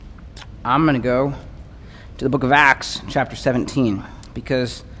I'm going to go to the book of Acts, chapter 17,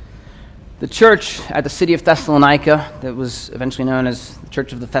 because the church at the city of Thessalonica, that was eventually known as the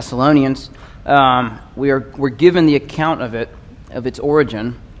Church of the Thessalonians, we're given the account of its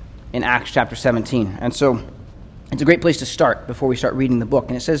origin in Acts chapter 17. And so it's a great place to start before we start reading the book.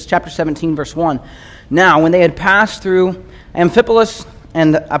 And it says, chapter 17, verse 1, "Now, when they had passed through Amphipolis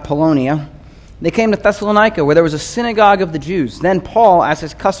and Apollonia, they came to Thessalonica, where there was a synagogue of the Jews. Then Paul, as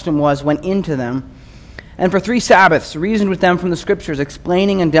his custom was, went into them, and for 3 Sabbaths reasoned with them from the Scriptures,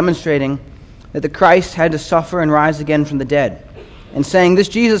 explaining and demonstrating that the Christ had to suffer and rise again from the dead, and saying, 'This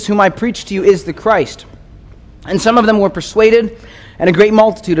Jesus whom I preach to you is the Christ.' And some of them were persuaded, and a great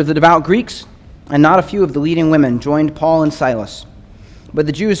multitude of the devout Greeks, and not a few of the leading women, joined Paul and Silas. But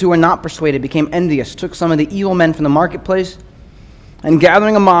the Jews who were not persuaded became envious, took some of the evil men from the marketplace, and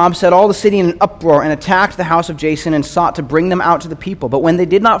gathering a mob, set all the city in an uproar, and attacked the house of Jason, and sought to bring them out to the people. But when they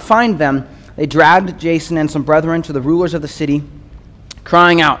did not find them, they dragged Jason and some brethren to the rulers of the city,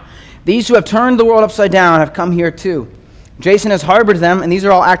 crying out, 'These who have turned the world upside down have come here too. Jason has harbored them, and these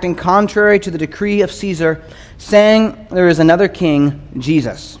are all acting contrary to the decree of Caesar, saying there is another king,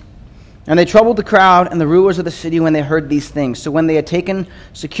 Jesus.' And they troubled the crowd and the rulers of the city when they heard these things. So when they had taken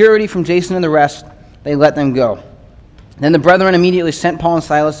security from Jason and the rest, they let them go. Then the brethren immediately sent Paul and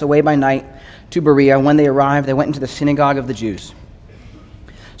Silas away by night to Berea. When they arrived, they went into the synagogue of the Jews."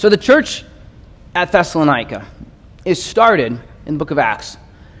 So the church at Thessalonica is started in the book of Acts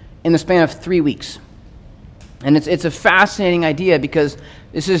in the span of 3 weeks. And it's a fascinating idea because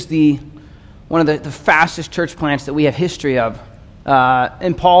this is one of the fastest church plants that we have history of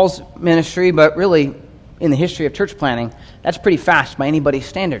in Paul's ministry, but really in the history of church planting. That's pretty fast by anybody's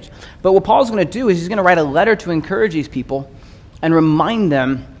standards. But what Paul's going to do is he's going to write a letter to encourage these people and remind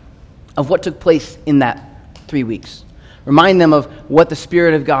them of what took place in that 3 weeks. Remind them of what the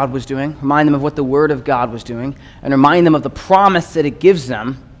Spirit of God was doing, remind them of what the Word of God was doing, and remind them of the promise that it gives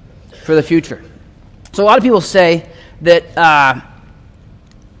them for the future. So a lot of people say that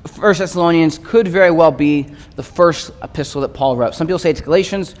 1 Thessalonians could very well be the first epistle that Paul wrote. Some people say it's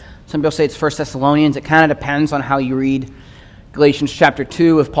Galatians, some people say it's 1 Thessalonians. It kind of depends on how you read Galatians chapter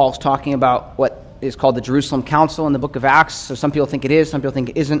 2 if Paul's talking about what is called the Jerusalem Council in the book of Acts. So some people think it is, some people think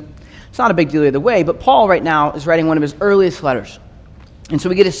it isn't. It's not a big deal either way, but Paul right now is writing one of his earliest letters. And so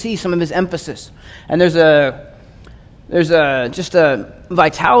we get to see some of his emphasis. And there's just a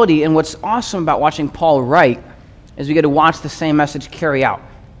vitality, and what's awesome about watching Paul write is we get to watch the same message carry out.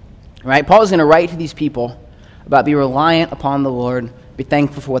 Right? Paul is going to write to these people about be reliant upon the Lord, be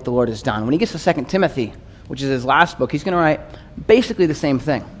thankful for what the Lord has done. When he gets to 2 Timothy, which is his last book, he's going to write basically the same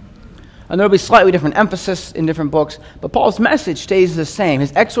thing. And there will be slightly different emphasis in different books, but Paul's message stays the same.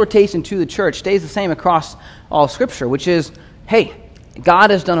 His exhortation to the church stays the same across all of Scripture, which is, hey, God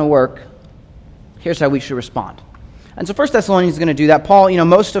has done a work. Here's how we should respond. And so 1 Thessalonians is going to do that. Paul,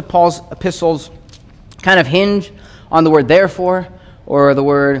 most of Paul's epistles kind of hinge on the word therefore, or the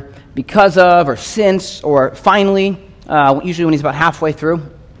word because of, or since, or finally, usually when he's about halfway through.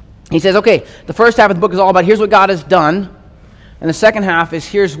 He says, okay, the first half of the book is all about here's what God has done, and the second half is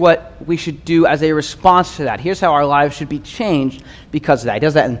here's what we should do as a response to that. Here's how our lives should be changed because of that. He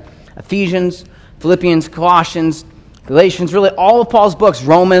does that in Ephesians, Philippians, Colossians, Galatians, really all of Paul's books,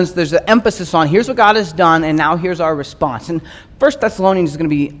 Romans. There's an emphasis on here's what God has done, and now here's our response. And 1 Thessalonians is going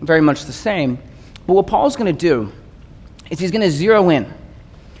to be very much the same, but what Paul's going to do is he's going to zero in.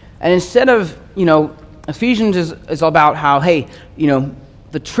 And instead of, Ephesians is all about how, hey,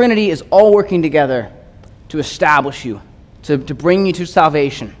 the Trinity is all working together to establish you, to bring you to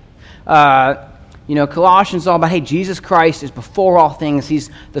salvation. Colossians is all about, hey, Jesus Christ is before all things. He's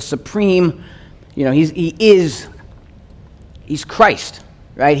the supreme, he's Christ,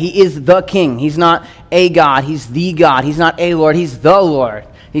 right? He is the King. He's not a God. He's the God. He's not a Lord. He's the Lord.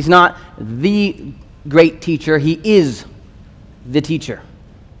 He's not the great teacher. He is the teacher,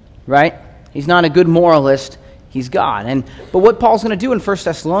 right? He's not a good moralist. He's God. But what Paul's going to do in 1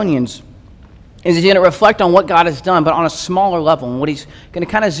 Thessalonians is he's going to reflect on what God has done, but on a smaller level. And what he's going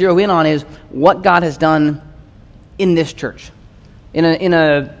to kind of zero in on is what God has done in this church. In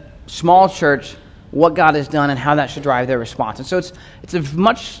a small church, what God has done and how that should drive their response. And so it's a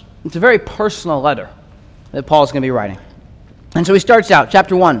very personal letter that Paul's going to be writing. And so he starts out,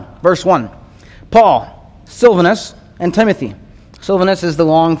 chapter 1, verse 1. Paul, Silvanus, and Timothy. Silvanus is the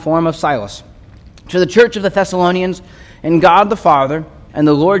long form of Silas. To the church of the Thessalonians, and God the Father, and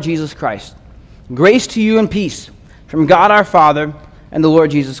the Lord Jesus Christ. Grace to you and peace from God our Father and the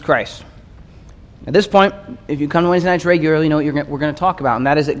Lord Jesus Christ. At this point, if you come to Wednesday nights regularly, you know what we're going to talk about, and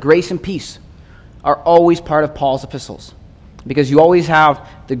that is that grace and peace are always part of Paul's epistles. because you always have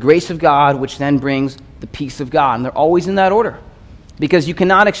the grace of God, which then brings the peace of God. And they're always in that order, because you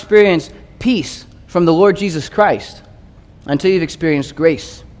cannot experience peace from the Lord Jesus Christ until you've experienced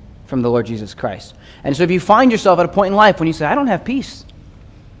grace from the Lord Jesus Christ. And so if you find yourself at a point in life when you say, I don't have peace,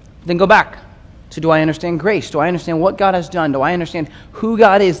 then go back to, do I understand grace? Do I understand what God has done? Do I understand who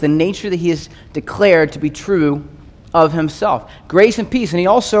God is, the nature that he has declared to be true of himself? Grace and peace. And he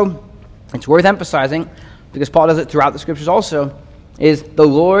also, it's worth emphasizing, because Paul does it throughout the scriptures also, is the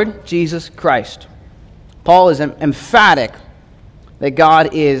Lord Jesus Christ. Paul is emphatic that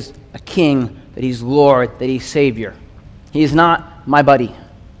God is a king, that he's Lord, that he's Savior. He is not my buddy.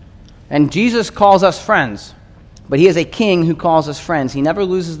 And Jesus calls us friends, but he is a king who calls us friends. He never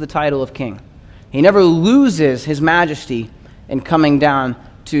loses the title of king. He never loses his majesty in coming down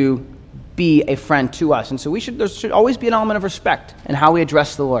to be a friend to us. And so there should always be an element of respect in how we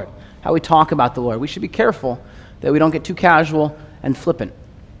address the Lord, how we talk about the Lord. We should be careful that we don't get too casual and flippant,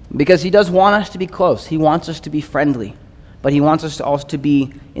 because he does want us to be close. He wants us to be friendly, but he wants us to also to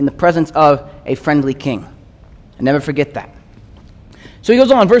be in the presence of a friendly king. And never forget that. So he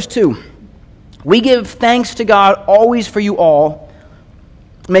goes on, verse 2. We give thanks to God always for you all,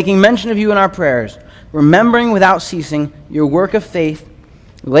 making mention of you in our prayers, remembering without ceasing your work of faith,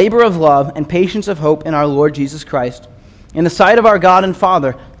 labor of love, and patience of hope in our Lord Jesus Christ, in the sight of our God and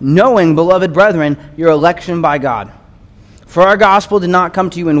Father, knowing, beloved brethren, your election by God. For our gospel did not come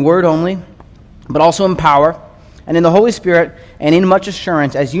to you in word only, but also in power, and in the Holy Spirit, and in much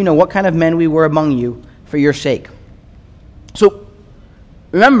assurance, as you know what kind of men we were among you for your sake. So,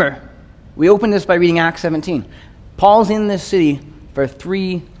 remember, we opened this by reading Acts 17. Paul's in this city for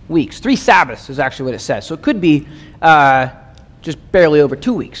 3 weeks. 3 Sabbaths is actually what it says. So it could be just barely over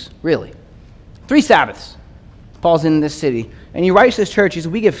 2 weeks, really. 3 Sabbaths. Paul's in this city. And he writes to this church, he says,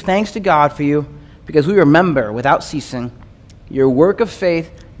 we give thanks to God for you, because we remember without ceasing your work of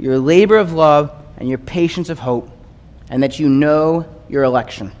faith, your labor of love, and your patience of hope, and that you know your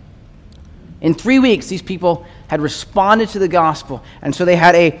election. In 3 weeks, these people had responded to the gospel, and so they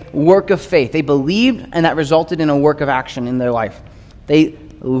had a work of faith. They believed, and that resulted in a work of action in their life. They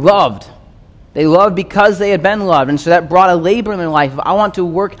loved. They loved because they had been loved, and so that brought a labor in their life. I want to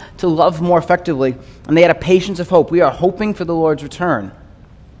work to love more effectively, and they had a patience of hope. We are hoping for the Lord's return,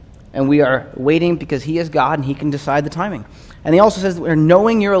 and we are waiting because he is God, and he can decide the timing. And he also says that we're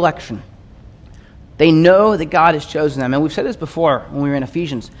knowing your election. They know that God has chosen them, and we've said this before when we were in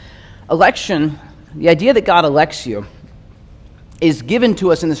Ephesians. Election, the idea that God elects you, is given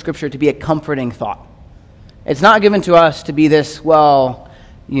to us in the Scripture to be a comforting thought. It's not given to us to be this, well,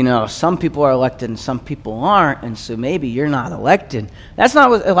 you know, some people are elected and some people aren't, and so maybe you're not elected. That's not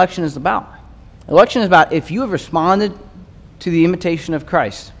what election is about. Election is about if you have responded to the invitation of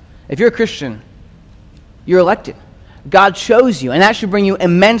Christ. If you're a Christian, you're elected. God chose you, and that should bring you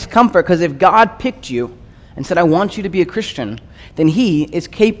immense comfort, because if God picked you and said, I want you to be a Christian, then he is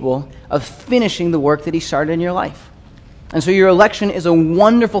capable of finishing the work that he started in your life. And so your election is a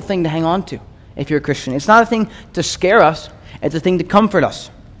wonderful thing to hang on to if you're a Christian. It's not a thing to scare us. It's a thing to comfort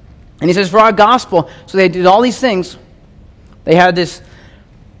us. And he says, for our gospel, so they did all these things. They had this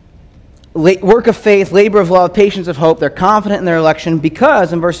work of faith, labor of love, patience of hope. They're confident in their election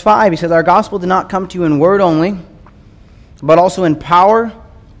because, in verse 5, he says, our gospel did not come to you in word only, but also in power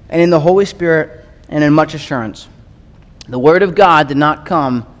and in the Holy Spirit and in much assurance. The word of God did not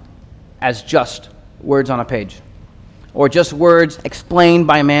come as just words on a page, or just words explained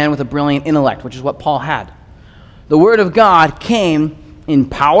by a man with a brilliant intellect, which is what Paul had. The word of God came in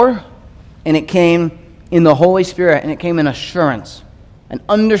power, and it came in the Holy Spirit, and it came in assurance, an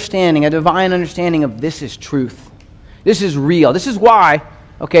understanding, a divine understanding of this is truth. This is real. This is why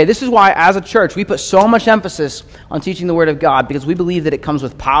as a church we put so much emphasis on teaching the word of God, because we believe that it comes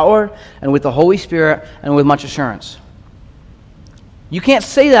with power and with the Holy Spirit and with much assurance. You can't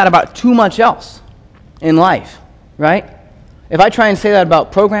say that about too much else in life, right? If I try and say that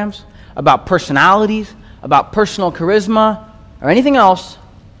about programs, about personalities, about personal charisma, or anything else,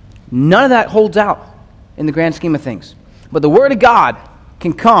 none of that holds out in the grand scheme of things. But the Word of God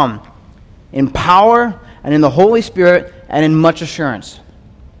can come in power and in the Holy Spirit and in much assurance.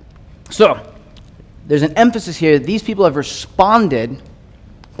 So, there's an emphasis here that these people have responded.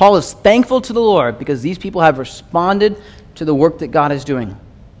 Paul is thankful to the Lord because these people have responded to the work that God is doing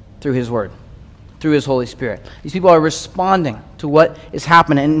through his Word, through his Holy Spirit. These people are responding to what is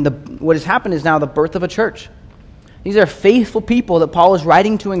happening. And what has happened is now the birth of a church. These are faithful people that Paul is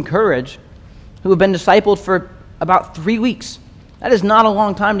writing to encourage, who have been discipled for about 3 weeks. That is not a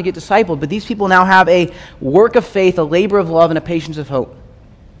long time to get discipled, but these people now have a work of faith, a labor of love, and a patience of hope,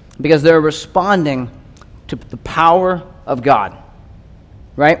 because they're responding to the power of God,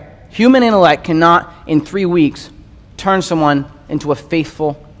 right? Human intellect cannot, in 3 weeks, turn someone into a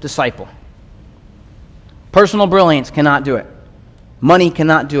faithful disciple. Personal brilliance cannot do it. Money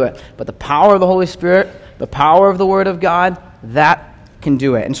cannot do it. But the power of the Holy Spirit, the power of the Word of God, that can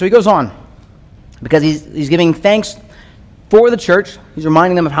do it. And so he goes on, because he's giving thanks for the church. He's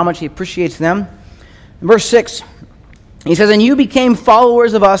reminding them of how much he appreciates them. In verse 6, he says, "And you became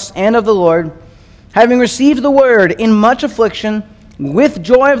followers of us and of the Lord, having received the word in much affliction with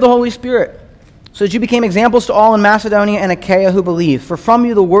joy of the Holy Spirit, so that you became examples to all in Macedonia and Achaia who believe. For from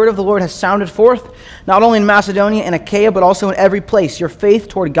you the word of the Lord has sounded forth, not only in Macedonia and Achaia, but also in every place. Your faith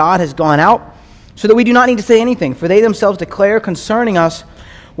toward God has gone out, so that we do not need to say anything. For they themselves declare concerning us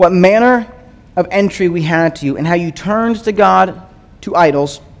what manner of entry we had to you, and how you turned to God to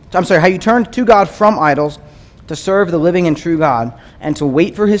idols. How you turned to God from idols to serve the living and true God, and to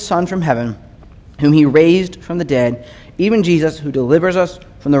wait for his Son from heaven, whom he raised from the dead, even Jesus, who delivers us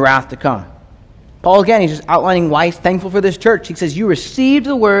from the wrath to come." Paul, again, he's just outlining why he's thankful for this church. He says, you received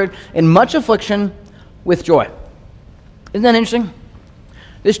the word in much affliction with joy. Isn't that interesting?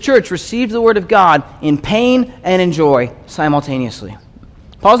 This church received the word of God in pain and in joy simultaneously.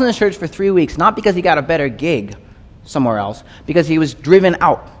 Paul's in this church for 3 weeks, not because he got a better gig somewhere else, because he was driven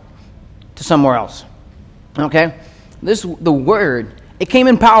out to somewhere else. Okay? The word, it came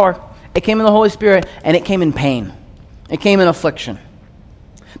in power, it came in the Holy Spirit, and it came in pain. It came in affliction.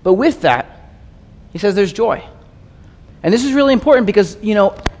 But with that, he says there's joy. And this is really important because,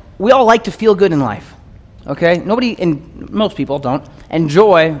 we all like to feel good in life. Okay? Most people don't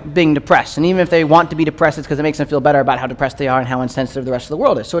enjoy being depressed. And even if they want to be depressed, it's because it makes them feel better about how depressed they are and how insensitive the rest of the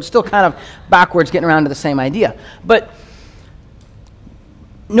world is. So it's still kind of backwards getting around to the same idea. But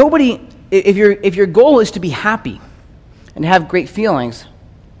if your goal is to be happy and have great feelings,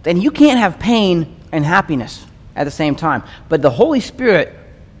 then you can't have pain and happiness at the same time. But the Holy Spirit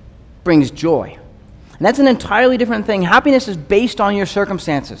brings joy. And that's an entirely different thing. Happiness is based on your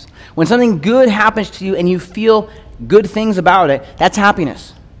circumstances. When something good happens to you and you feel good things about it, that's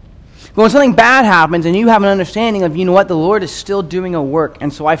happiness. But when something bad happens and you have an understanding of, the Lord is still doing a work,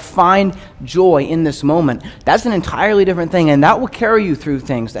 and so I find joy in this moment, that's an entirely different thing, and that will carry you through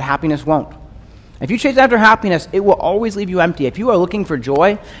things that happiness won't. If you chase after happiness, it will always leave you empty. If you are looking for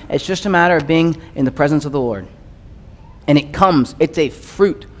joy, it's just a matter of being in the presence of the Lord. And it's a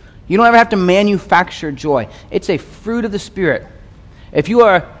fruit. You don't ever have to manufacture joy. It's a fruit of the Spirit. If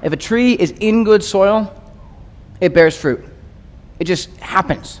a tree is in good soil, it bears fruit. It just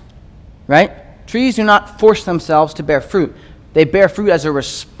happens, right? Trees do not force themselves to bear fruit. They bear fruit as a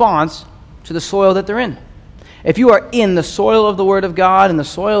response to the soil that they're in. If you are in the soil of the Word of God and the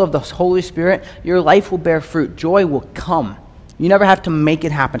soil of the Holy Spirit, your life will bear fruit. Joy will come. You never have to make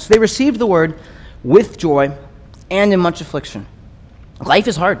it happen. So they received the Word with joy and in much affliction. Life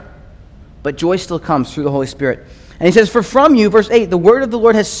is hard, but joy still comes through the Holy Spirit. And he says, "For from you," verse 8, "the word of the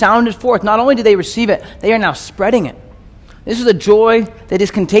Lord has sounded forth." Not only did they receive it, they are now spreading it. This is a joy that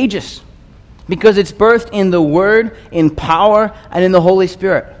is contagious because it's birthed in the Word, in power, and in the Holy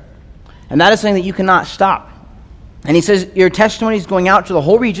Spirit. And that is something that you cannot stop. And he says, your testimony is going out to the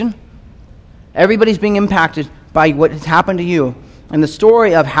whole region. Everybody's being impacted by what has happened to you. And the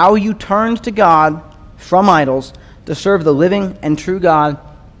story of how you turned to God from idols to serve the living and true God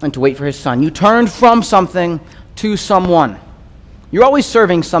and to wait for his Son. You turned from something to someone. You're always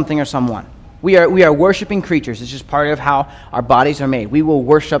serving something or someone. We are worshiping creatures. It's just part of how our bodies are made. We will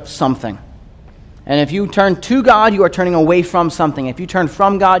worship something. And if you turn to God, you are turning away from something. If you turn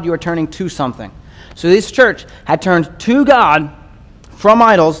from God, you are turning to something. So this church had turned to God from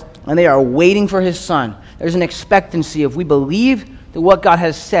idols, and they are waiting for his Son. There's an expectancy of we believe that what God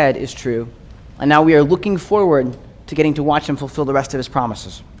has said is true, and now we are looking forward to getting to watch him fulfill the rest of his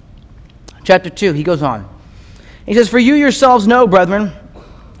promises. Chapter 2, he goes on. He says, "For you yourselves know, brethren,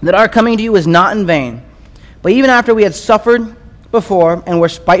 that our coming to you is not in vain. But even after we had suffered before and were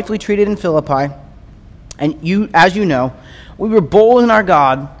spitefully treated in Philippi, and you, as you know, we were bold in our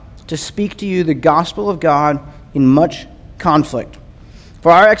God to speak to you the gospel of God in much conflict.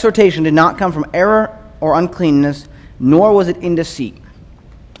 For our exhortation did not come from error or uncleanness, nor was it in deceit."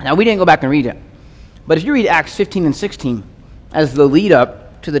 Now, we didn't go back and read it. But if you read Acts 15 and 16 as the lead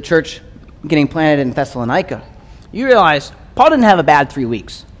up to the church getting planted in Thessalonica, you realize Paul didn't have a bad 3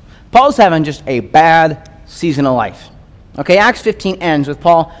 weeks. Paul's having just a bad season of life. Okay, Acts 15 ends with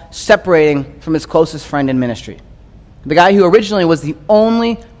Paul separating from his closest friend in ministry. The guy who originally was the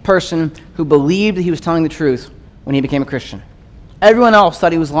only person who believed that he was telling the truth when he became a Christian. Everyone else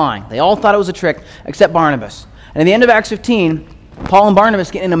thought he was lying. They all thought it was a trick, except Barnabas. And at the end of Acts 15, Paul and Barnabas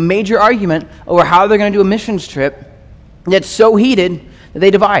get in a major argument over how they're going to do a missions trip gets so heated that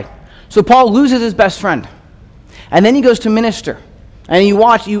they divide. So Paul loses his best friend. And then he goes to minister. And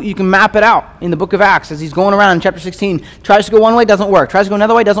you can map it out in the book of Acts as he's going around in chapter 16. Tries to go one way, doesn't work. Tries to go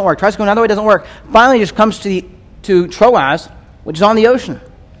another way, doesn't work. Tries to go another way, doesn't work. Finally, he just comes to Troas, which is on the ocean,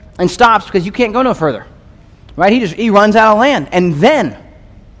 and stops because you can't go no further. Right? He runs out of land. And then,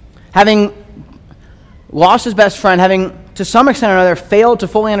 having lost his best friend, having to some extent or another failed to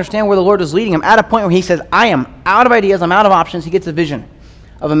fully understand where the Lord was leading him, at a point where he says, I am out of ideas, I'm out of options, he gets a vision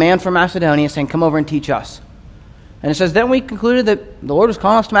of a man from Macedonia saying, come over and teach us. And it says, then we concluded that the Lord was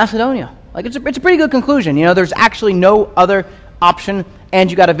calling us to Macedonia. Like, it's a pretty good conclusion. You know, there's actually no other option, and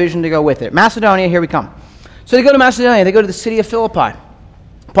you got a vision to go with it. Macedonia, here we come. So they go to Macedonia. They go to the city of Philippi.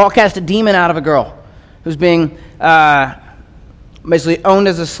 Paul cast a demon out of a girl who's being basically owned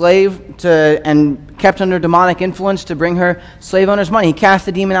as a slave and kept under demonic influence to bring her slave owners money. He cast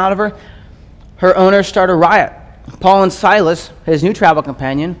the demon out of her. Her owners start a riot. Paul and Silas, his new travel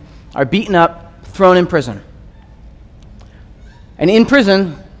companion, are beaten up, thrown in prison. And in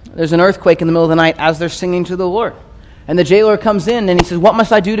prison, there's an earthquake in the middle of the night as they're singing to the Lord. And the jailer comes in and he says, what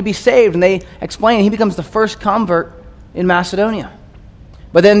must I do to be saved? And they explain, he becomes the first convert in Macedonia.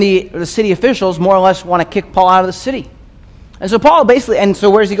 But then the city officials more or less want to kick Paul out of the city. And so Paul so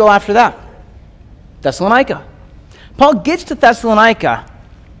where does he go after that? Thessalonica. Paul gets to Thessalonica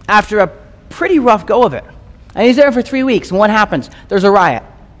after a pretty rough go of it. And he's there for 3 weeks. And what happens? There's a riot.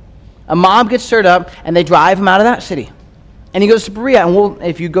 A mob gets stirred up and they drive him out of that city. And he goes to Berea, and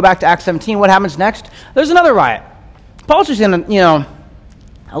if you go back to Acts 17, what happens next? There's another riot. Paul's just in a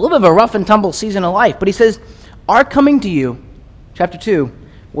little bit of a rough and tumble season of life, but he says, our coming to you, chapter 2,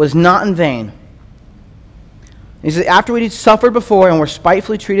 was not in vain. He says, after we had suffered before and were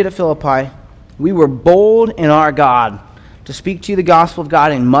spitefully treated at Philippi, we were bold in our God to speak to you the gospel of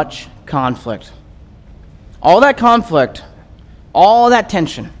God in much conflict. All that conflict, all that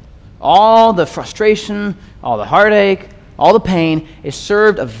tension, all the frustration, all the heartache, all the pain, it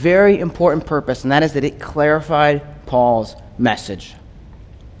served a very important purpose, and that is that it clarified Paul's message.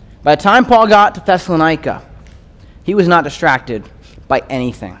 By the time Paul got to Thessalonica, he was not distracted by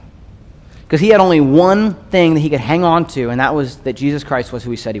anything. Because he had only one thing that he could hang on to, and that was that Jesus Christ was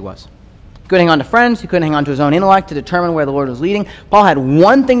who he said he was. He couldn't hang on to friends. He couldn't hang on to his own intellect to determine where the Lord was leading. Paul had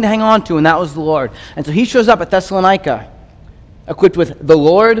one thing to hang on to, and that was the Lord. And so he shows up at Thessalonica equipped with the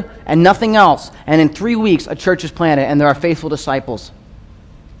Lord and nothing else. And in 3 weeks, a church is planted, and there are faithful disciples.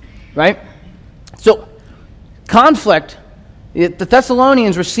 Right? So, conflict, the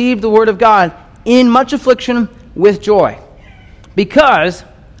Thessalonians received the word of God in much affliction with joy. Because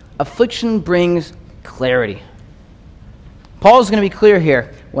affliction brings clarity. Paul is going to be clear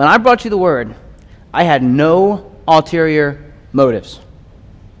here. When I brought you the word, I had no ulterior motives.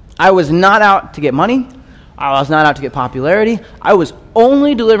 I was not out to get money. I was not out to get popularity. I was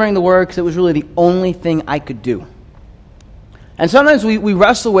only delivering the word because it was really the only thing I could do. And sometimes we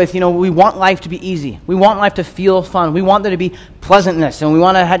wrestle with, we want life to be easy. We want life to feel fun. We want there to be pleasantness, and we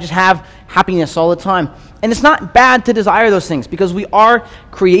want to just have happiness all the time. And it's not bad to desire those things because we are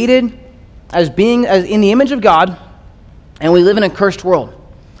created as in the image of God, and we live in a cursed world.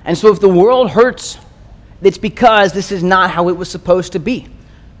 And so if the world hurts, it's because this is not how it was supposed to be.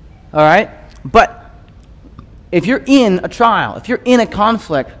 All right? But if you're in a trial, if you're in a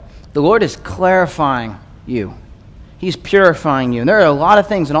conflict, the Lord is clarifying you. He's purifying you. And there are a lot of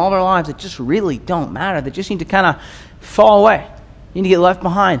things in all of our lives that just really don't matter, that just need to kind of fall away. You need to get left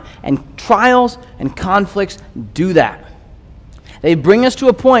behind. And trials and conflicts do that. They bring us to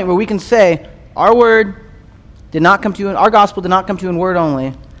a point where we can say, our word did not come to you, our gospel did not come to you in word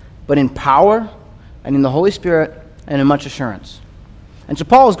only, but in power and in the Holy Spirit and in much assurance. And so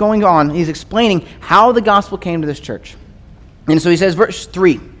Paul is going on, he's explaining how the gospel came to this church. And so he says, verse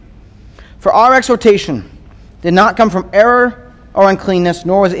 3, for our exhortation did not come from error or uncleanness,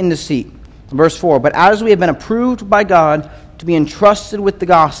 nor was it in deceit. Verse 4, but as we have been approved by God to be entrusted with the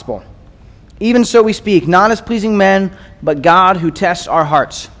gospel, even so we speak, not as pleasing men, but God who tests our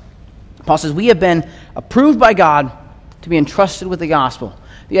hearts. Paul says, we have been approved by God to be entrusted with the gospel.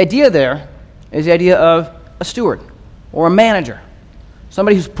 The idea there is the idea of a steward or a manager.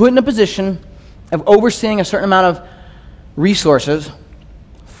 Somebody who's put in a position of overseeing a certain amount of resources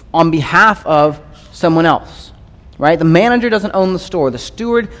on behalf of someone else, right? The manager doesn't own the store. The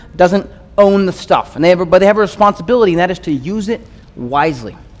steward doesn't own the stuff. But they have a responsibility, and that is to use it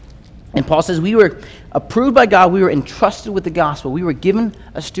wisely. And Paul says we were approved by God. We were entrusted with the gospel. We were given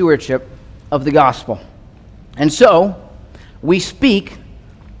a stewardship of the gospel. And so we speak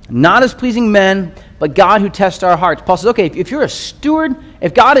not as pleasing men, but God who tests our hearts. Paul says, okay, if you're a steward,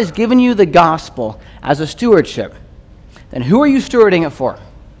 if God has given you the gospel as a stewardship, then who are you stewarding it for?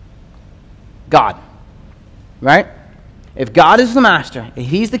 God, right? If God is the master, if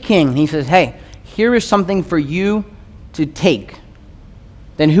he's the king, and he says, hey, here is something for you to take,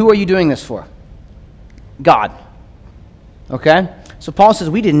 then who are you doing this for? God. Okay? So Paul says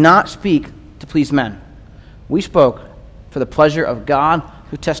we did not speak to please men. We spoke for the pleasure of God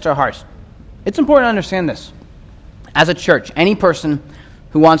who tests our hearts. It's important to understand this. As a church, any person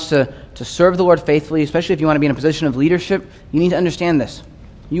who wants to serve the Lord faithfully, especially if you want to be in a position of leadership, you need to understand this.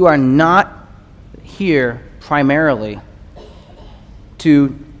 You are not here primarily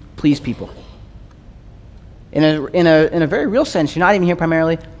to please people. In a very real sense, you're not even here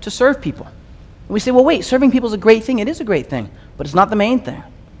primarily to serve people. And we say, well, wait, serving people is a great thing. It is a great thing, but it's not the main thing.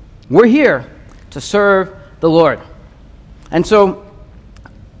 We're here to serve the Lord. And so,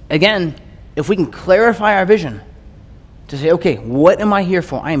 again, if we can clarify our vision to say, okay, what am I here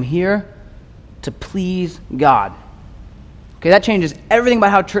for? I am here to please God. Okay, that changes everything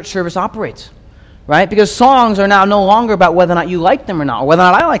about how church service operates, right? Because songs are now no longer about whether or not you like them or not, or whether or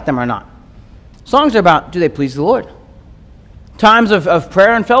not I like them or not. Songs are about, do they please the Lord? Times of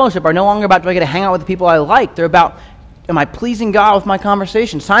prayer and fellowship are no longer about, do I get to hang out with the people I like? They're about, am I pleasing God with my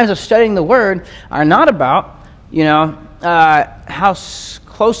conversations? Times of studying the Word are not about, how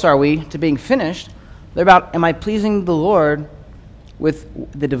close are we to being finished? They're about, am I pleasing the Lord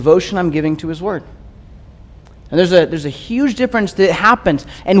with the devotion I'm giving to His Word? And there's a huge difference that happens.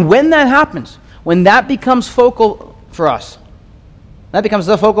 And when that happens, when that becomes focal for us, that becomes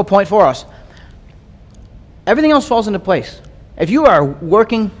the focal point for us, everything else falls into place. If you are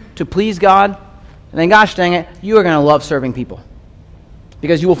working to please God, then gosh dang it, you are going to love serving people.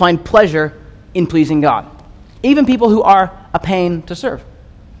 Because you will find pleasure in pleasing God. Even people who are a pain to serve.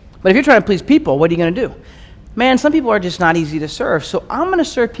 But if you're trying to please people, what are you going to do? Man, some people are just not easy to serve, so I'm going to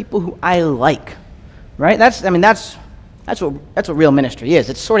serve people who I like. Right? That's what real ministry is.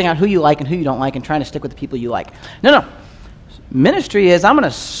 It's sorting out who you like and who you don't like and trying to stick with the people you like. No. Ministry is I'm going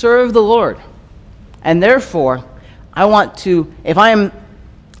to serve the Lord. And therefore, I want to, if I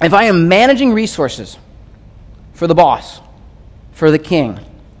am managing resources for the boss, for the king,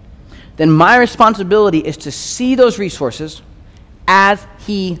 then my responsibility is to see those resources as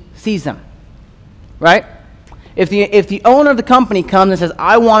he sees them. Right? If the owner of the company comes and says,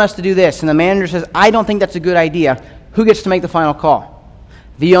 I want us to do this, and the manager says, I don't think that's a good idea, who gets to make the final call?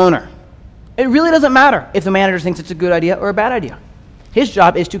 The owner. It really doesn't matter if the manager thinks it's a good idea or a bad idea. His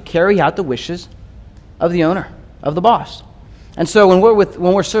job is to carry out the wishes of the owner, of the boss. And so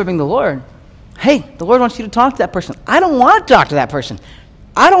when we're serving the Lord, hey, the Lord wants you to talk to that person. I don't want to talk to that person.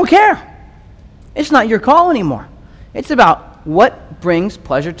 I don't care. It's not your call anymore. It's about what brings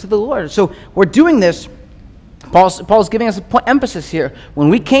pleasure to the Lord. So we're doing this. Paul's giving us an emphasis here. When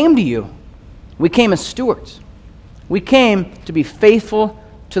we came to you, we came as stewards. We came to be faithful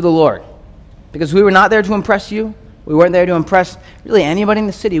to the Lord. Because we were not there to impress you. We weren't there to impress really anybody in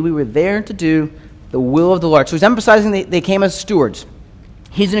the city. We were there to do the will of the Lord. So he's emphasizing they came as stewards.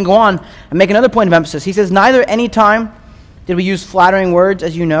 He's going to go on and make another point of emphasis. He says, neither any time did we use flattering words,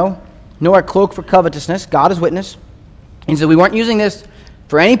 as you know, nor a cloak for covetousness. God is witness. He said we weren't using this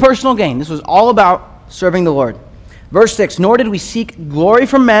for any personal gain. This was all about serving the Lord. Verse 6, nor did we seek glory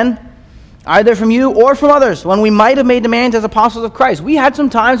from men, either from you or from others, when we might have made demands as apostles of Christ. We had some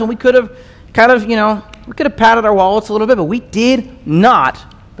times when we could have we could have patted our wallets a little bit, but we did not,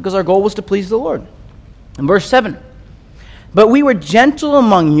 because our goal was to please the Lord. In verse 7, but we were gentle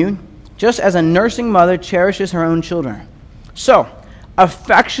among you, just as a nursing mother cherishes her own children. So,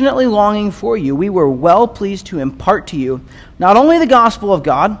 affectionately longing for you, we were well pleased to impart to you not only the gospel of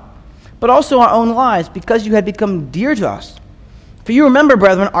God, but also our own lives, because you had become dear to us. For you remember,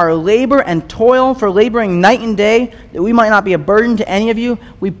 brethren, our labor and toil for laboring night and day, that we might not be a burden to any of you.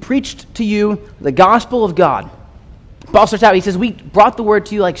 We preached to you the gospel of God. Paul starts out, he says, we brought the word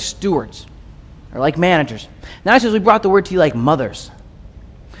to you like stewards, or like managers. Now he says, we brought the word to you like mothers.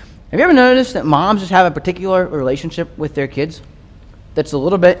 Have you ever noticed that moms just have a particular relationship with their kids that's a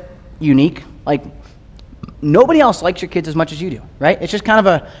little bit unique? Like, nobody else likes your kids as much as you do, right? It's just kind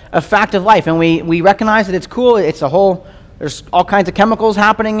of a fact of life, and we recognize that it's cool. There's all kinds of chemicals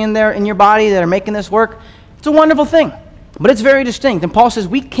happening in your body that are making this work. It's a wonderful thing, but it's very distinct. And Paul says,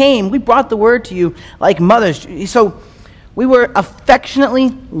 we brought the word to you like mothers. So we were affectionately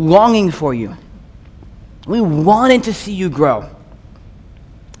longing for you. We wanted to see you grow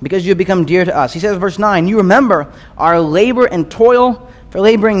because you have become dear to us. He says, verse 9, you remember our labor and toil for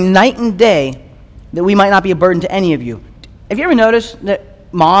laboring night and day, that we might not be a burden to any of you. Have you ever noticed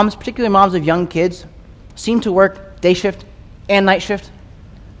that moms, particularly moms of young kids, seem to work day shift and night shift,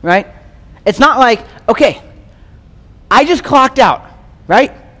 right? It's not like, okay, I just clocked out,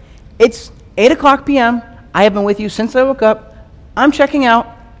 right? It's 8 o'clock p.m. I have been with you since I woke up. I'm checking out.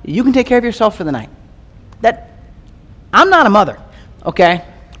 You can take care of yourself for the night. I'm not a mother, okay?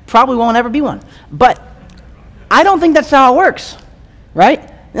 Probably won't ever be one. But I don't think that's how it works, right?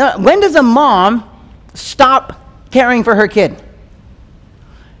 Now, when does a mom stop caring for her kid?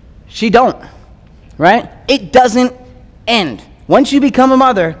 She don't, right? It doesn't end. Once you become a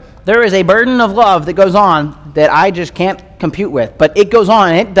mother, there is a burden of love that goes on that I just can't compute with. But it goes on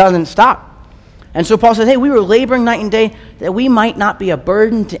and it doesn't stop. And so Paul says, hey, we were laboring night and day that we might not be a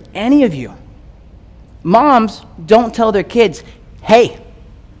burden to any of you. Moms don't tell their kids, hey,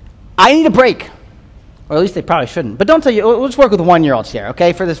 I need a break. Or at least they probably shouldn't. But don't tell you, let's work with 1-year-olds here,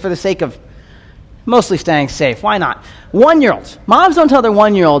 okay? For the sake of mostly staying safe. Why not? 1-year-olds. Moms don't tell their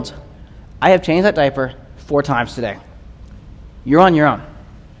 1-year-olds, I have changed that diaper 4 times today. You're on your own.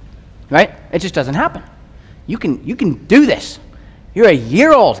 Right? It just doesn't happen. You can do this. You're a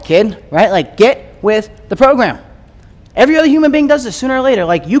year-old, kid, right? Like, get with the program. Every other human being does this sooner or later.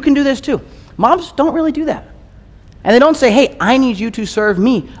 Like, you can do this too. Moms don't really do that. And they don't say, hey, I need you to serve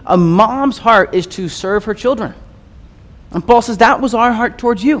me. A mom's heart is to serve her children. And Paul says that was our heart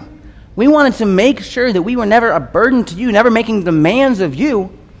towards you. We wanted to make sure that we were never a burden to you, never making demands of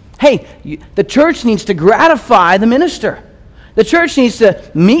you. Hey, the church needs to gratify the minister. The church needs to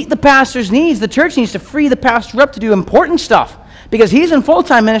meet the pastor's needs. The church needs to free the pastor up to do important stuff because he's in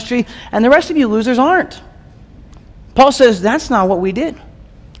full-time ministry and the rest of you losers aren't. Paul says that's not what we did.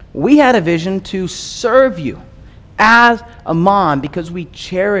 We had a vision to serve you as a mom because we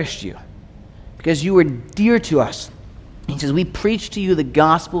cherished you, because you were dear to us. He says, we preached to you the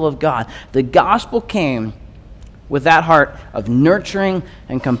gospel of God. The gospel came with that heart of nurturing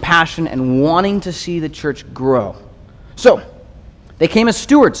and compassion and wanting to see the church grow. So, they came as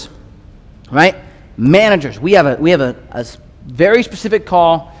stewards, right? Managers. We have a very specific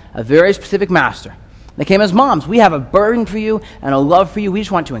call, a very specific master. They came as moms. We have a burden for you and a love for you. We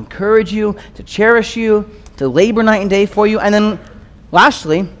just want to encourage you, to cherish you, to labor night and day for you. And then,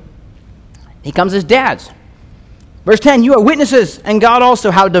 lastly, he comes as dads. Verse 10, you are witnesses, and God also,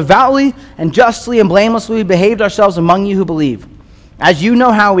 how devoutly and justly and blamelessly we behaved ourselves among you who believe. As you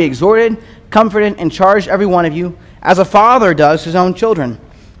know how we exhorted, comforted, and charged every one of you, as a father does his own children,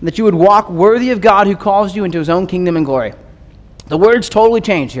 that you would walk worthy of God who calls you into his own kingdom and glory. The words totally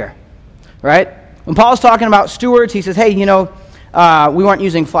change here, right? When Paul's talking about stewards, he says, hey, we weren't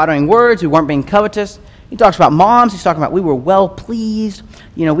using flattering words, we weren't being covetous. He talks about moms, he's talking about we were well pleased,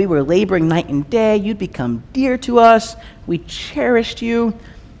 we were laboring night and day, you'd become dear to us, we cherished you.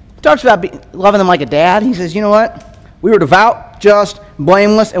 He talks about loving them like a dad. He says, you know what? We were devout, just,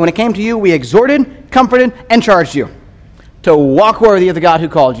 blameless, and when it came to you, we exhorted, comforted, and charged you to walk worthy of the God who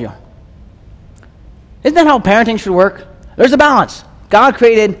called you. Isn't that how parenting should work? There's a balance. God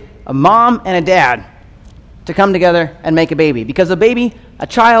created a mom and a dad to come together and make a baby. Because a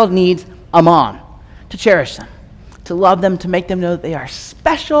child needs a mom to cherish them, to love them, to make them know that they are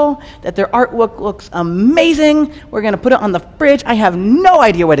special, that their artwork looks amazing. We're going to put it on the fridge. I have no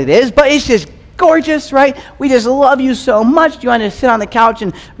idea what it is, but it's just gorgeous, right? We just love you so much. You want to sit on the couch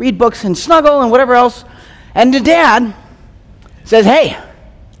and read books and snuggle and whatever else. And the dad says, hey,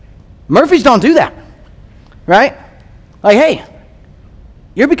 Murphys don't do that, right? Like, hey,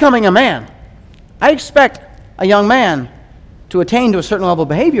 you're becoming a man. I expect a young man to attain to a certain level of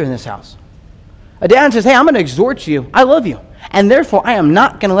behavior in this house. A dad says, hey, I'm going to exhort you. I love you. And therefore, I am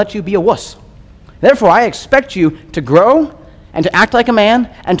not going to let you be a wuss. Therefore, I expect you to grow and to act like a man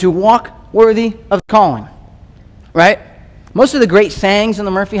and to walk worthy of calling. Right? Most of the great sayings in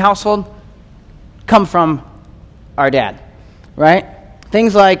the Murphy household come from our dad. Right?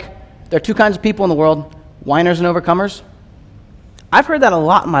 Things like, there are 2 kinds of people in the world, whiners and overcomers. I've heard that a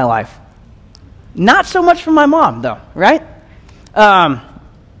lot in my life. Not so much from my mom, though. Right?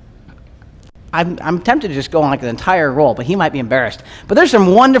 I'm tempted to just go on like the entire roll, but he might be embarrassed. But there's some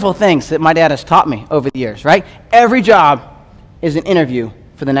wonderful things that my dad has taught me over the years, right? Every job is an interview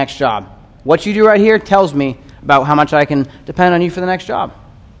for the next job. What you do right here tells me about how much I can depend on you for the next job.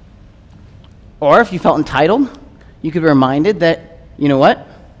 Or if you felt entitled, you could be reminded that, you know what?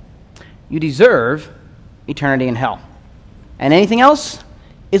 You deserve eternity in hell. And anything else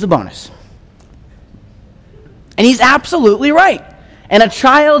is a bonus. And he's absolutely right. And a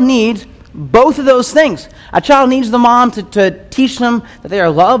child needs both of those things. A child needs the mom to teach them that they are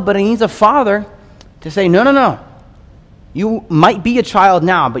loved, but he needs a father to say, no. You might be a child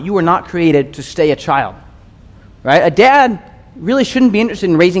now, but you were not created to stay a child. Right? A dad really shouldn't be interested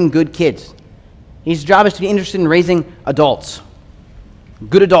in raising good kids. His job is to be interested in raising adults.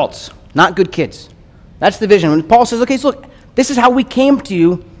 Good adults, not good kids. That's the vision. When Paul says, okay, so look, this is how we came to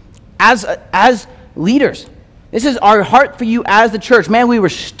you as leaders. This is our heart for you as the church. Man, we were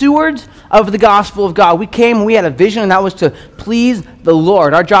stewards of the gospel of God. We came and we had a vision, and that was to please the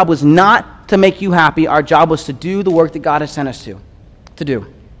Lord. Our job was not to make you happy. Our job was to do the work that God has sent us to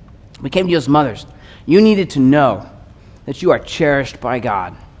do. We came to you as mothers. You needed to know that you are cherished by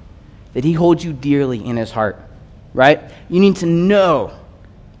God, that he holds you dearly in his heart, right? You need to know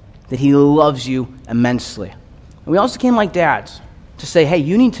that he loves you immensely. And we also came like dads to say, hey,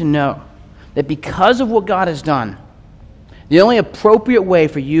 you need to know that because of what God has done, the only appropriate way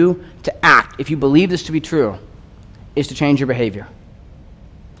for you to act, if you believe this to be true, is to change your behavior,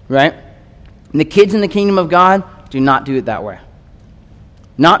 right? And the kids in the kingdom of God do not do it that way.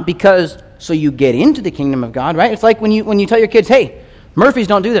 Not because so you get into the kingdom of God, right? It's like when you tell your kids, hey, Murphys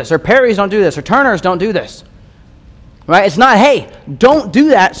don't do this, or Perrys don't do this, or Turners don't do this, right? It's not, hey, don't do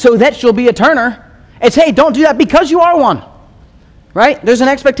that so that you'll be a Turner. It's, hey, don't do that because you are one, right? There's an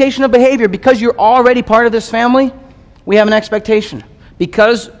expectation of behavior. Because you're already part of this family, we have an expectation.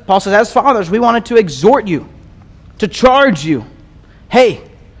 Because, Paul says, as fathers, we wanted to exhort you, to charge you. Hey,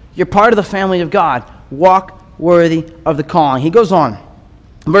 you're part of the family of God. Walk worthy of the calling. He goes on.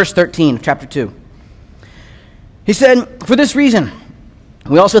 Verse 13 of chapter 2. He said, for this reason,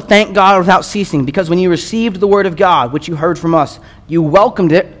 we also thank God without ceasing, because when you received the word of God, which you heard from us, you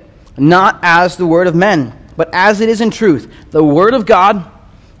welcomed it, not as the word of men, but as it is in truth, the word of God,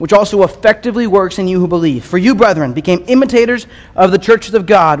 which also effectively works in you who believe. For you, brethren, became imitators of the churches of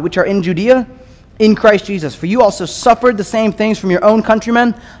God, which are in Judea, in Christ Jesus. For you also suffered the same things from your own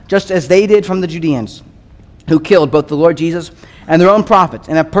countrymen, just as they did from the Judeans, who killed both the Lord Jesus and their own prophets,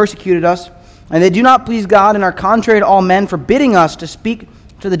 and have persecuted us. And they do not please God, and are contrary to all men, forbidding us to speak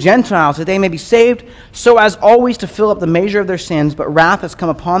to the Gentiles, that they may be saved, so as always to fill up the measure of their sins, but wrath has come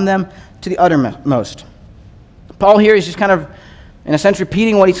upon them to the uttermost. Paul here is just kind of, in a sense,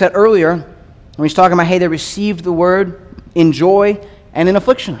 repeating what he said earlier, when he's talking about, hey, they received the word in joy and in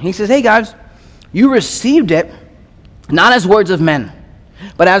affliction. He says, hey, guys, you received it not as words of men,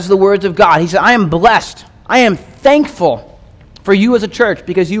 but as the words of God. He said, I am blessed. I am thankful for you as a church,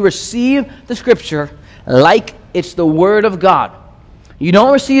 because you receive the Scripture like it's the Word of God. You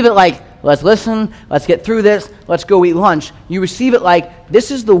don't receive it like, let's listen, let's get through this, let's go eat lunch. You receive it like, this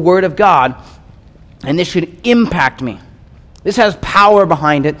is the Word of God, and this should impact me. This has power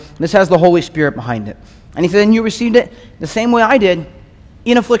behind it. This has the Holy Spirit behind it. And he said, and you received it the same way I did,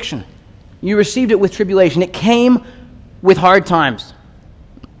 in affliction. You received it with tribulation. It came with hard times,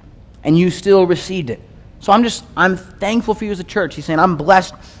 and you still received it. So I'm thankful for you as a church. He's saying, I'm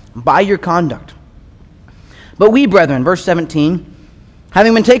blessed by your conduct. But we, brethren, verse 17,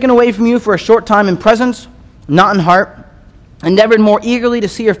 having been taken away from you for a short time in presence, not in heart, endeavored more eagerly to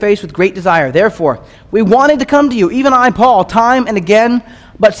see your face with great desire. Therefore, we wanted to come to you, even I, Paul, time and again,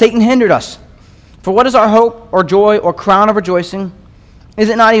 but Satan hindered us. For what is our hope, or joy, or crown of rejoicing? Is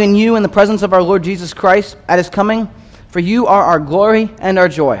it not even you in the presence of our Lord Jesus Christ at his coming? For you are our glory and our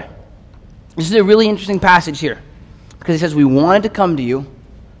joy. This is a really interesting passage here, because he says we wanted to come to you,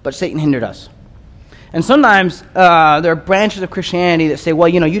 but Satan hindered us. And sometimes there are branches of Christianity that say, well,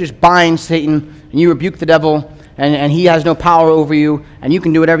 you just bind Satan, and you rebuke the devil, and he has no power over you, and you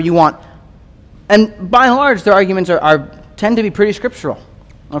can do whatever you want. And by and large, their arguments tend to be pretty scriptural,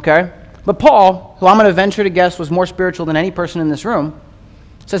 okay? But Paul, who I'm going to venture to guess was more spiritual than any person in this room,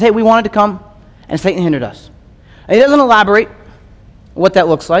 says, hey, we wanted to come, and Satan hindered us. And he doesn't elaborate what that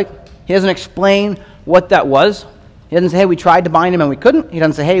looks like. He doesn't explain what that was. He doesn't say, hey, we tried to bind him and we couldn't. He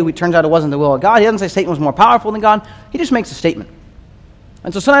doesn't say, hey, it turns out it wasn't the will of God. He doesn't say Satan was more powerful than God. He just makes a statement.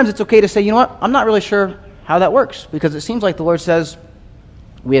 And so sometimes it's okay to say, you know what, I'm not really sure how that works, because it seems like the Lord says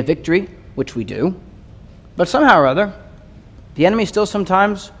we have victory, which we do, but somehow or other, the enemy still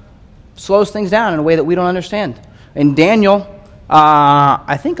sometimes slows things down in a way that we don't understand. In Daniel,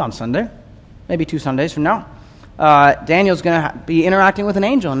 I think on Sunday, maybe 2 Sundays from now, Daniel's going to be interacting with an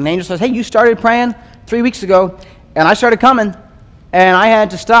angel, and the angel says, hey, you started praying 3 weeks ago, and I started coming, and I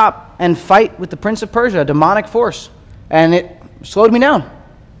had to stop and fight with the prince of Persia, a demonic force, and it slowed me down,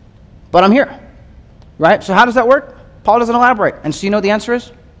 but I'm here, right? So how does that work? Paul doesn't elaborate, and so you know what the answer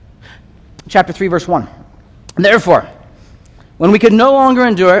is? Chapter 3, verse 1. Therefore, when we could no longer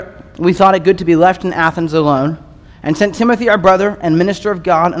endure it, we thought it good to be left in Athens alone, and sent Timothy, our brother and minister of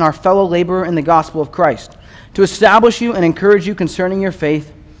God, and our fellow laborer in the gospel of Christ, to establish you and encourage you concerning your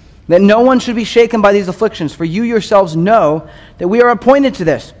faith, that no one should be shaken by these afflictions, for you yourselves know that we are appointed to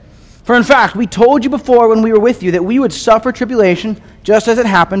this. For in fact, we told you before when we were with you that we would suffer tribulation, just as it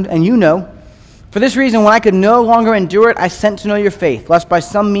happened, and you know. For this reason, when I could no longer endure it, I sent to know your faith, lest by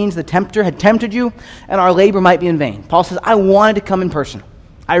some means the tempter had tempted you, and our labor might be in vain. Paul says, I wanted to come in person.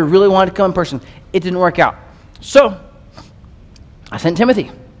 I really wanted to come in person. It didn't work out. So, I sent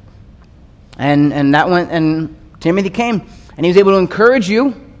Timothy. And that went, and Timothy came, and he was able to encourage you,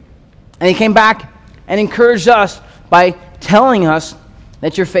 and he came back and encouraged us by telling us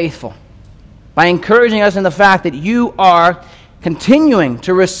that you're faithful, by encouraging us in the fact that you are continuing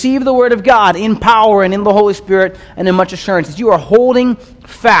to receive the Word of God in power and in the Holy Spirit and in much assurance, that you are holding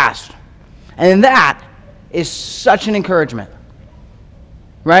fast. And that is such an encouragement,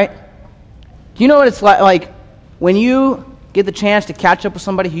 right? Do you know what it's like when you get the chance to catch up with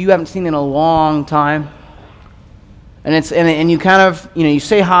somebody who you haven't seen in a long time, and you kind of, you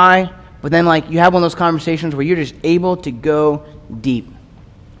say hi, but then you have one of those conversations where you're just able to go deep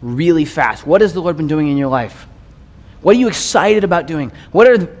really fast. What has the Lord been doing in your life? What are you excited about doing? What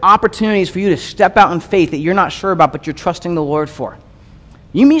are the opportunities for you to step out in faith that you're not sure about, but you're trusting the Lord for?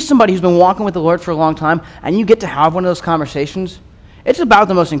 You meet somebody who's been walking with the Lord for a long time, and you get to have one of those conversations, it's about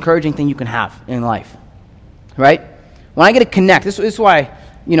the most encouraging thing you can have in life, right? When I get to connect, this is why,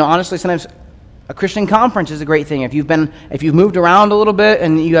 honestly, sometimes a Christian conference is a great thing. If you've moved around a little bit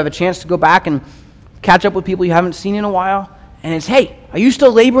and you have a chance to go back and catch up with people you haven't seen in a while, and it's, hey, are you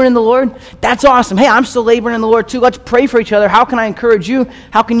still laboring in the Lord? That's awesome. Hey, I'm still laboring in the Lord too. Let's pray for each other. How can I encourage you?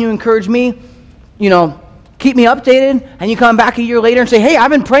 How can you encourage me? Keep me updated. And you come back a year later and say, hey,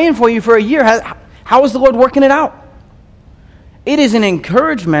 I've been praying for you for a year. How is the Lord working it out? It is an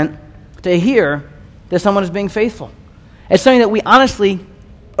encouragement to hear that someone is being faithful. It's something that we honestly,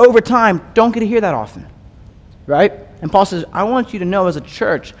 over time, don't get to hear that often, right? And Paul says, I want you to know as a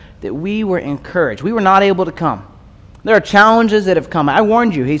church that we were encouraged. We were not able to come. There are challenges that have come. I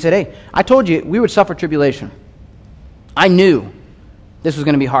warned you. He said, hey, I told you we would suffer tribulation. I knew this was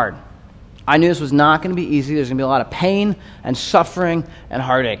going to be hard. I knew this was not going to be easy. There's going to be a lot of pain and suffering and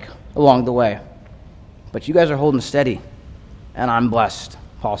heartache along the way. But you guys are holding steady, and I'm blessed,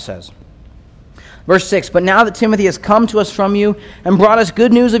 Paul says. Verse 6, but now that Timothy has come to us from you and brought us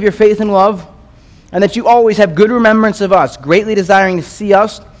good news of your faith and love, and that you always have good remembrance of us, greatly desiring to see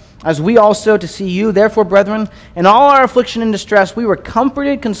us, as we also to see you. Therefore, brethren, in all our affliction and distress, we were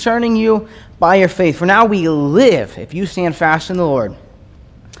comforted concerning you by your faith. For now we live, if you stand fast in the Lord.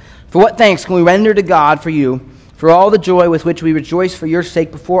 For what thanks can we render to God for you, for all the joy with which we rejoice for your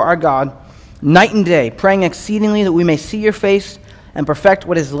sake before our God, night and day, praying exceedingly that we may see your face and perfect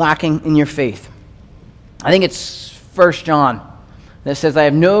what is lacking in your faith. I think it's 1 John that says, I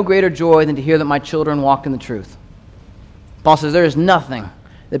have no greater joy than to hear that my children walk in the truth. Paul says, there is nothing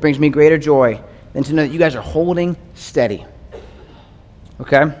that brings me greater joy than to know that you guys are holding steady.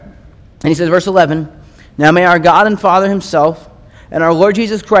 Okay? And he says, verse 11, now may our God and Father himself and our Lord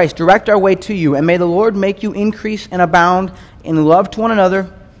Jesus Christ direct our way to you, and may the Lord make you increase and abound in love to one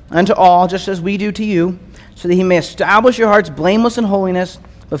another and to all, just as we do to you, so that he may establish your hearts blameless in holiness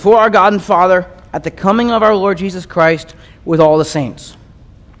before our God and Father at the coming of our Lord Jesus Christ with all the saints.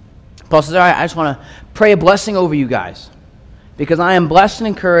 Paul says, all right, I just want to pray a blessing over you guys, because I am blessed and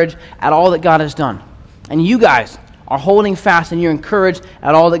encouraged at all that God has done. And you guys are holding fast and you're encouraged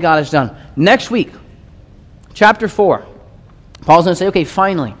at all that God has done. Next week, chapter 4, Paul's going to say, okay,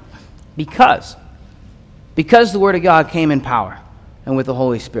 finally, because the Word of God came in power and with the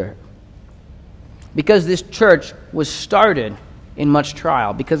Holy Spirit, because this church was started in much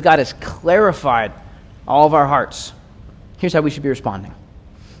trial, because God has clarified all of our hearts, here's how we should be responding.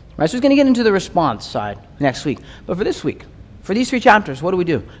 Right, so he's going to get into the response side next week. But for this week, for these 3 chapters, what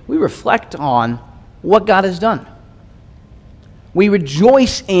do? We reflect on what God has done. We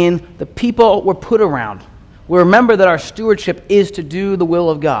rejoice in the people we're put around. We remember that our stewardship is to do the will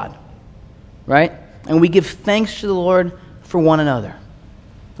of God, right? And we give thanks to the Lord for one another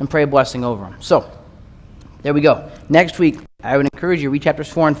and pray a blessing over them. So, there we go. Next week, I would encourage you to read chapters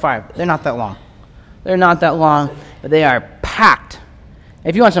 4 and 5. They're not that long. But they are packed.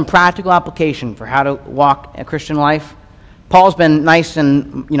 If you want some practical application for how to walk a Christian life, Paul's been nice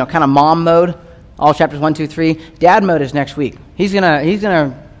and, kind of mom mode, all chapters 1, 2, 3. Dad mode is next week. He's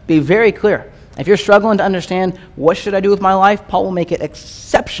gonna be very clear. If you're struggling to understand what should I do with my life, Paul will make it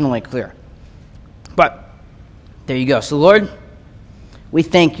exceptionally clear. But there you go. So Lord, we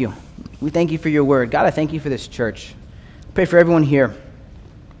thank you. We thank you for your word. God, I thank you for this church. I pray for everyone here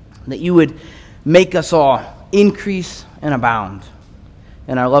that you would make us all increase and abound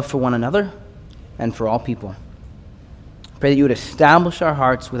in our love for one another and for all people. I pray that you would establish our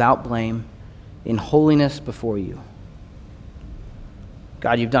hearts without blame in holiness before you.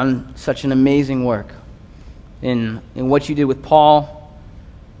 God, you've done such an amazing work in what you did with Paul,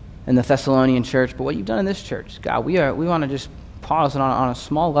 in the Thessalonian church, but what you've done in this church. God, we want to just pause and on a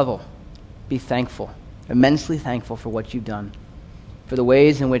small level, be thankful, immensely thankful for what you've done, for the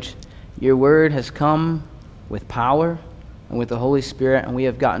ways in which your word has come with power and with the Holy Spirit, and we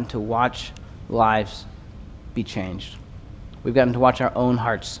have gotten to watch lives be changed. We've gotten to watch our own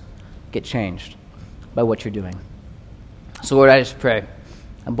hearts get changed by what you're doing. So Lord, I just pray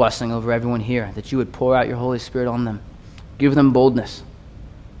a blessing over everyone here, that you would pour out your Holy Spirit on them. Give them boldness.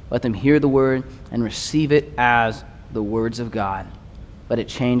 Let them hear the word and receive it as the words of God. Let it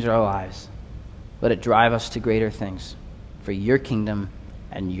change our lives. Let it drive us to greater things for your kingdom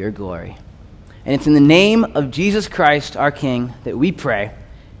and your glory. And it's in the name of Jesus Christ, our King, that we pray.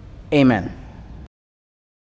 Amen.